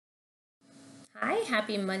Hi,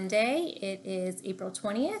 happy Monday. It is April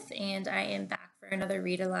 20th, and I am back for another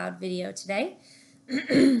Read Aloud video today.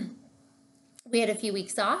 We had a few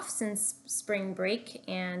weeks off since spring break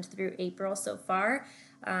and through April so far.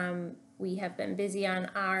 We have been busy on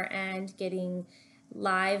our end getting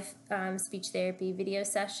live speech therapy video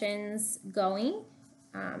sessions going,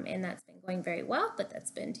 and that's been going very well, but that's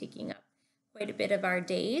been taking up quite a bit of our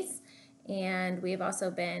days. And we've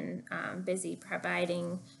also been busy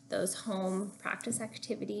providing those home practice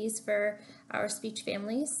activities for our speech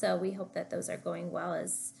families. So we hope that those are going well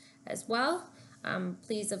as well.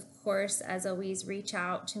 Please, of course, as always, reach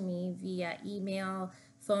out to me via email,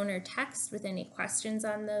 phone, or text with any questions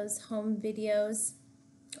on those home videos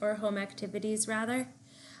or home activities rather.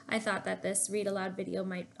 I thought that this read aloud video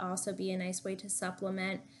might also be a nice way to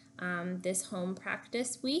supplement this home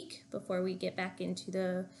practice week before we get back into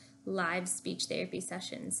the live speech therapy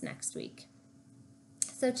sessions next week.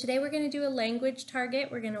 So today we're going to do a language target.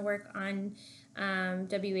 We're going to work on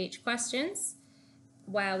WH questions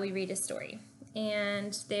while we read a story.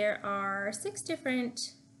 And there are 6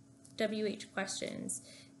 different WH questions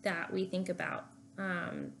that we think about.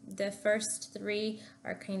 The first 3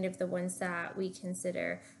 are kind of the ones that we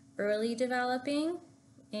consider early developing,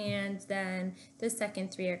 and then the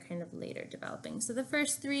second 3 are kind of later developing. So the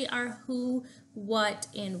first 3 are who, what,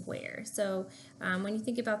 and where. So when you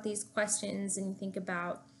think about these questions and you think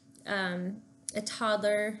about a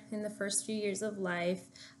toddler in the first few years of life,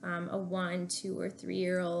 a 1, 2, or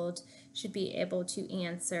 3-year-old should be able to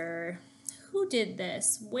answer, who did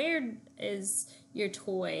this? Where is your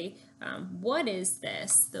toy? What is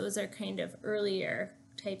this? Those are kind of earlier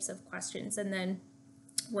types of questions. And then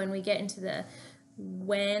when we get into the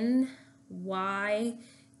when, why,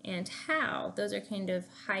 and how, those are kind of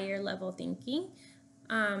higher level thinking.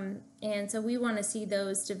 And so we want to see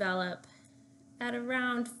those develop at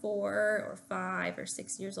around 4 or 5 or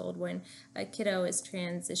 6 years old when a kiddo is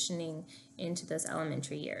transitioning into those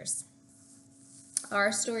elementary years.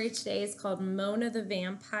 Our story today is called Mona the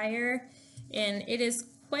Vampire, and it is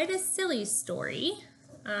quite a silly story,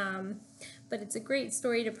 but it's a great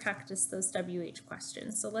story to practice those WH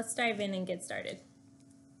questions. So let's dive in and get started.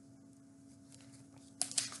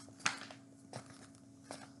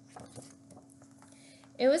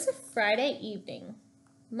 It was a Friday evening.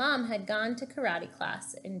 Mom had gone to karate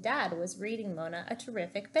class, and Dad was reading Mona a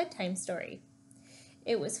terrific bedtime story.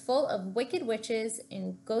 It was full of wicked witches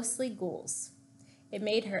and ghostly ghouls. It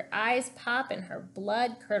made her eyes pop and her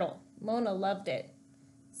blood curdle. Mona loved it.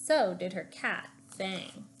 So did her cat,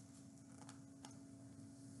 Fang.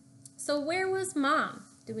 So where was Mom?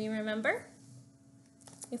 Do we remember?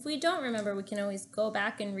 If we don't remember, we can always go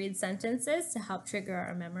back and read sentences to help trigger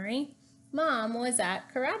our memory. Mom was at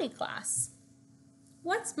karate class.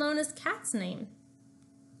 What's Mona's cat's name?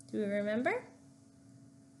 Do we remember?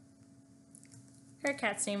 Her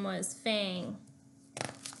cat's name was Fang.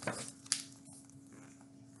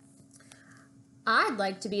 I'd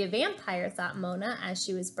like to be a vampire, thought Mona as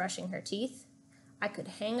she was brushing her teeth. I could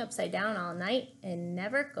hang upside down all night and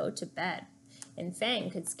never go to bed, and Fang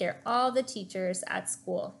could scare all the teachers at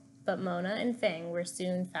school. But Mona and Fang were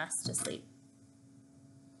soon fast asleep.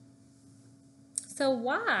 So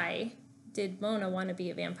why did Mona want to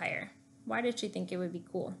be a vampire? Why did she think it would be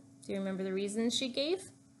cool? Do you remember the reasons she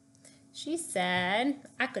gave? She said,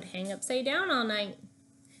 I could hang upside down all night.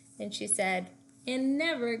 And she said, and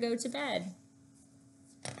never go to bed.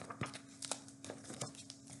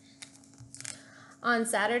 On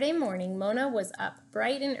Saturday morning, Mona was up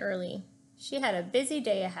bright and early. She had a busy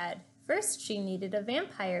day ahead. First, she needed a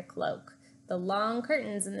vampire cloak. The long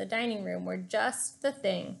curtains in the dining room were just the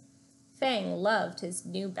thing. Fang loved his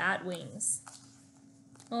new bat wings.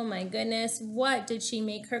 Oh my goodness, what did she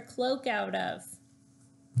make her cloak out of?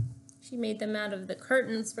 She made them out of the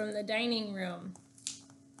curtains from the dining room.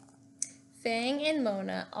 Fang and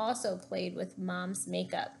Mona also played with Mom's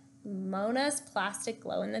makeup. Mona's plastic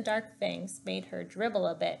glow-in-the-dark fangs made her dribble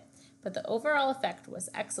a bit, but the overall effect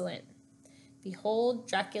was excellent. Behold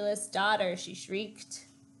Dracula's daughter, she shrieked.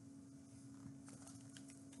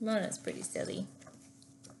 Mona's pretty silly.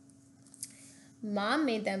 Mom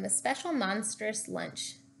made them a special monstrous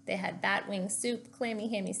lunch. They had bat wing soup, clammy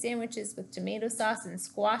hammy sandwiches with tomato sauce, and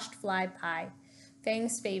squashed fly pie.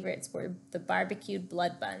 Fang's favorites were the barbecued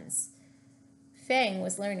blood buns. Fang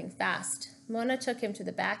was learning fast. Mona took him to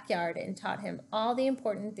the backyard and taught him all the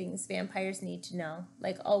important things vampires need to know,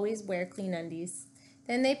 like always wear clean undies.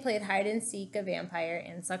 Then they played hide and seek a vampire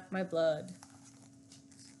and suck my blood.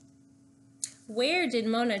 Where did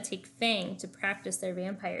Mona take Fang to practice their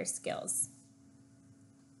vampire skills?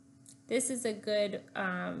 This is a good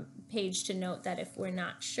page to note that if we're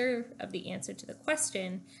not sure of the answer to the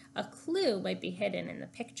question, a clue might be hidden in the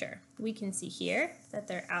picture. We can see here that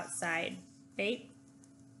they're outside, right?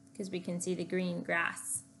 Because we can see the green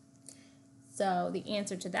grass. So the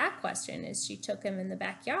answer to that question is she took him in the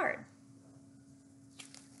backyard.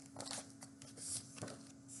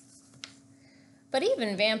 But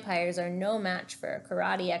even vampires are no match for a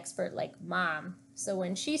karate expert like Mom. So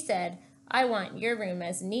when she said, "I want your room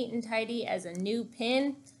as neat and tidy as a new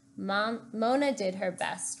pin," Mona did her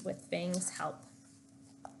best with Fang's help.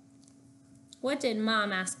 What did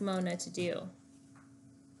Mom ask Mona to do?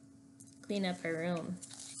 Clean up her room.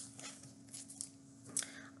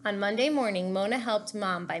 On Monday morning, Mona helped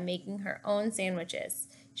Mom by making her own sandwiches.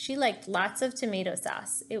 She liked lots of tomato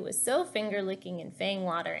sauce. It was so finger-licking and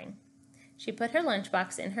fang-watering. She put her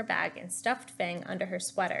lunchbox in her bag and stuffed Fang under her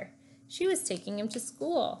sweater. She was taking him to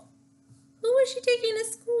school. Who was she taking to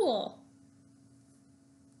school?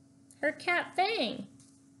 Her cat Fang.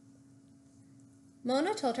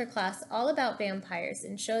 Mona told her class all about vampires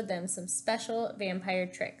and showed them some special vampire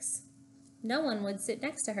tricks. No one would sit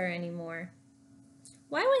next to her anymore.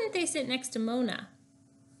 Why wouldn't they sit next to Mona?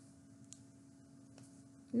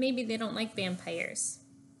 Maybe they don't like vampires.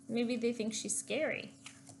 Maybe they think she's scary.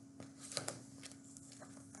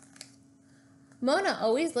 Mona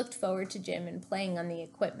always looked forward to gym and playing on the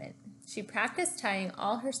equipment. She practiced tying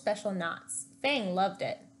all her special knots. Fang loved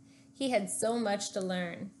it. He had so much to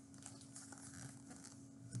learn.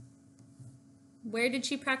 Where did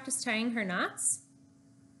she practice tying her knots?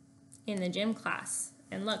 In the gym class.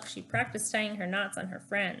 And look, she practiced tying her knots on her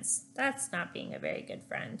friends. That's not being a very good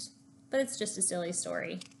friend. But it's just a silly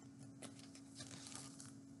story.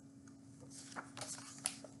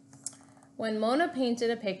 When Mona painted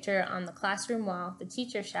a picture on the classroom wall, the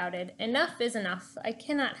teacher shouted, "Enough is enough. I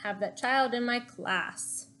cannot have that child in my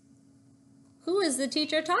class." Who is the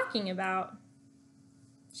teacher talking about?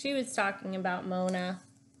 She was talking about Mona.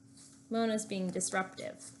 Mona's being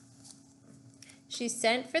disruptive. She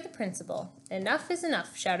sent for the principal. "Enough is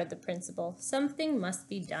enough," shouted the principal. "Something must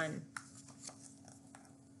be done."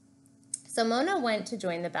 So Mona went to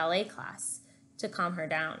join the ballet class to calm her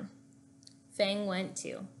down. Fang went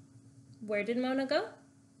too. Where did Mona go?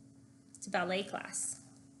 To ballet class.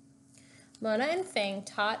 Mona and Fang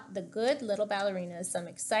taught the good little ballerinas some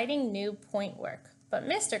exciting new point work, but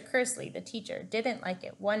Mr. Kersley, the teacher, didn't like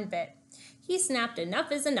it one bit. He snapped,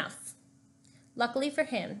 "Enough is enough." Luckily for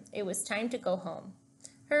him, it was time to go home.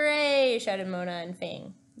 "Hooray!" shouted Mona and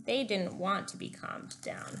Fang. They didn't want to be calmed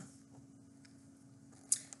down.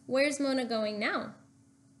 Where's Mona going now?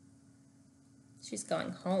 She's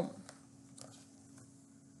going home.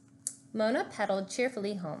 Mona pedaled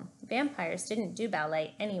cheerfully home. Vampires didn't do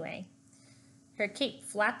ballet anyway. Her cape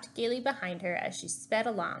flapped gaily behind her as she sped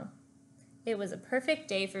along. It was a perfect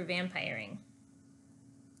day for vampiring.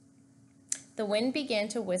 The wind began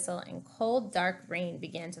to whistle and cold, dark rain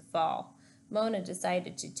began to fall. Mona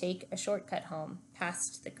decided to take a shortcut home,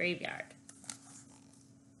 past the graveyard.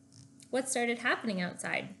 What started happening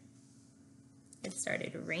outside? It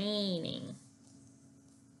started raining.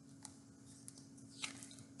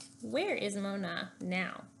 Where is Mona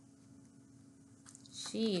now?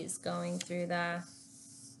 She's going through the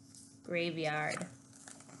graveyard.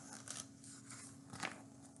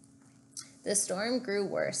 The storm grew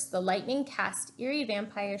worse. The lightning cast eerie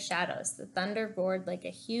vampire shadows. The thunder roared like a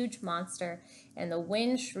huge monster, and the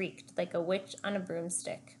wind shrieked like a witch on a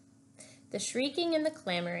broomstick. The shrieking and the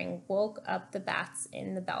clamoring woke up the bats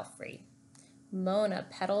in the belfry. Mona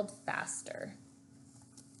pedaled faster.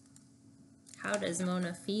 How does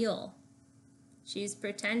Mona feel? She's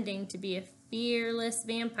pretending to be a fearless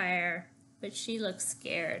vampire, but she looks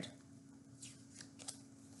scared.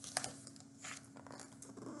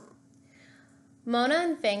 Mona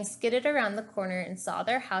and Fang skidded around the corner and saw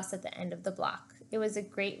their house at the end of the block. It was a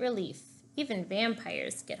great relief. Even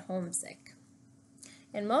vampires get homesick.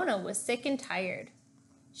 And Mona was sick and tired.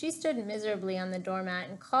 She stood miserably on the doormat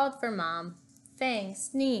and called for Mom. Fang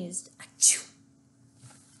sneezed. Achoo!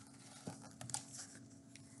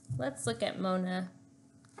 Let's look at Mona.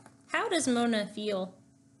 How does Mona feel?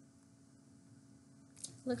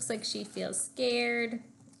 Looks like she feels scared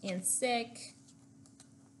and sick.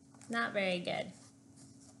 Not very good.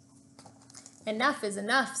 "Enough is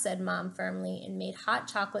enough," said Mom firmly, and made hot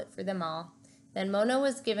chocolate for them all. Then Mona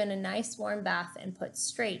was given a nice warm bath and put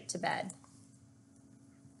straight to bed.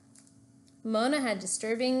 Mona had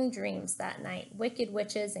disturbing dreams that night. Wicked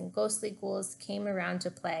witches and ghostly ghouls came around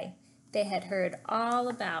to play. They had heard all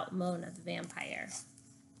about Mona the vampire.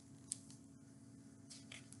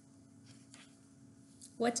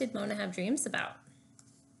 What did Mona have dreams about?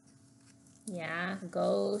 Yeah,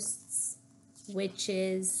 ghosts,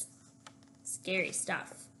 witches, scary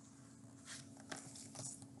stuff.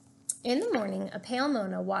 In the morning, a pale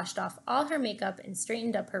Mona washed off all her makeup and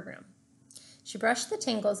straightened up her room. She brushed the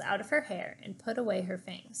tangles out of her hair and put away her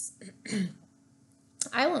fangs.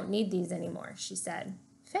 I won't need these anymore, she said.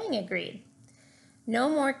 Fang agreed. No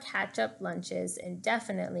more catch-up lunches and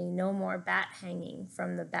definitely no more bat hanging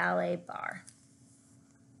from the ballet bar.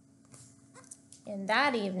 And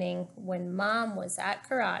that evening, when Mom was at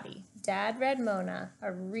karate, Dad read Mona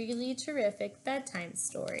a really terrific bedtime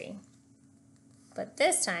story. But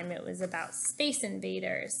this time it was about space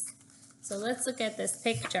invaders. So let's look at this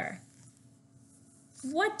picture.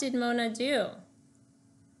 What did Mona do?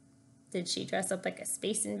 Did she dress up like a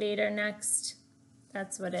space invader next?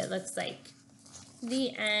 That's what it looks like.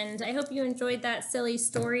 The end. I hope you enjoyed that silly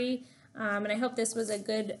story, and I hope this was a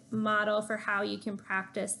good model for how you can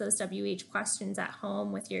practice those WH questions at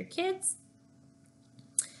home with your kids.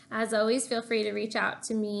 As always, feel free to reach out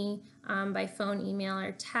to me by phone, email,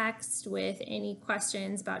 or text with any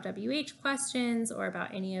questions about WH questions or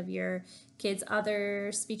about any of your kids'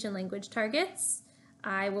 other speech and language targets.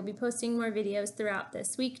 I will be posting more videos throughout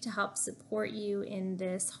this week to help support you in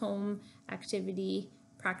this home activity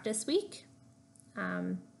practice week.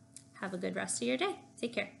 Have a good rest of your day.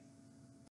 Take care.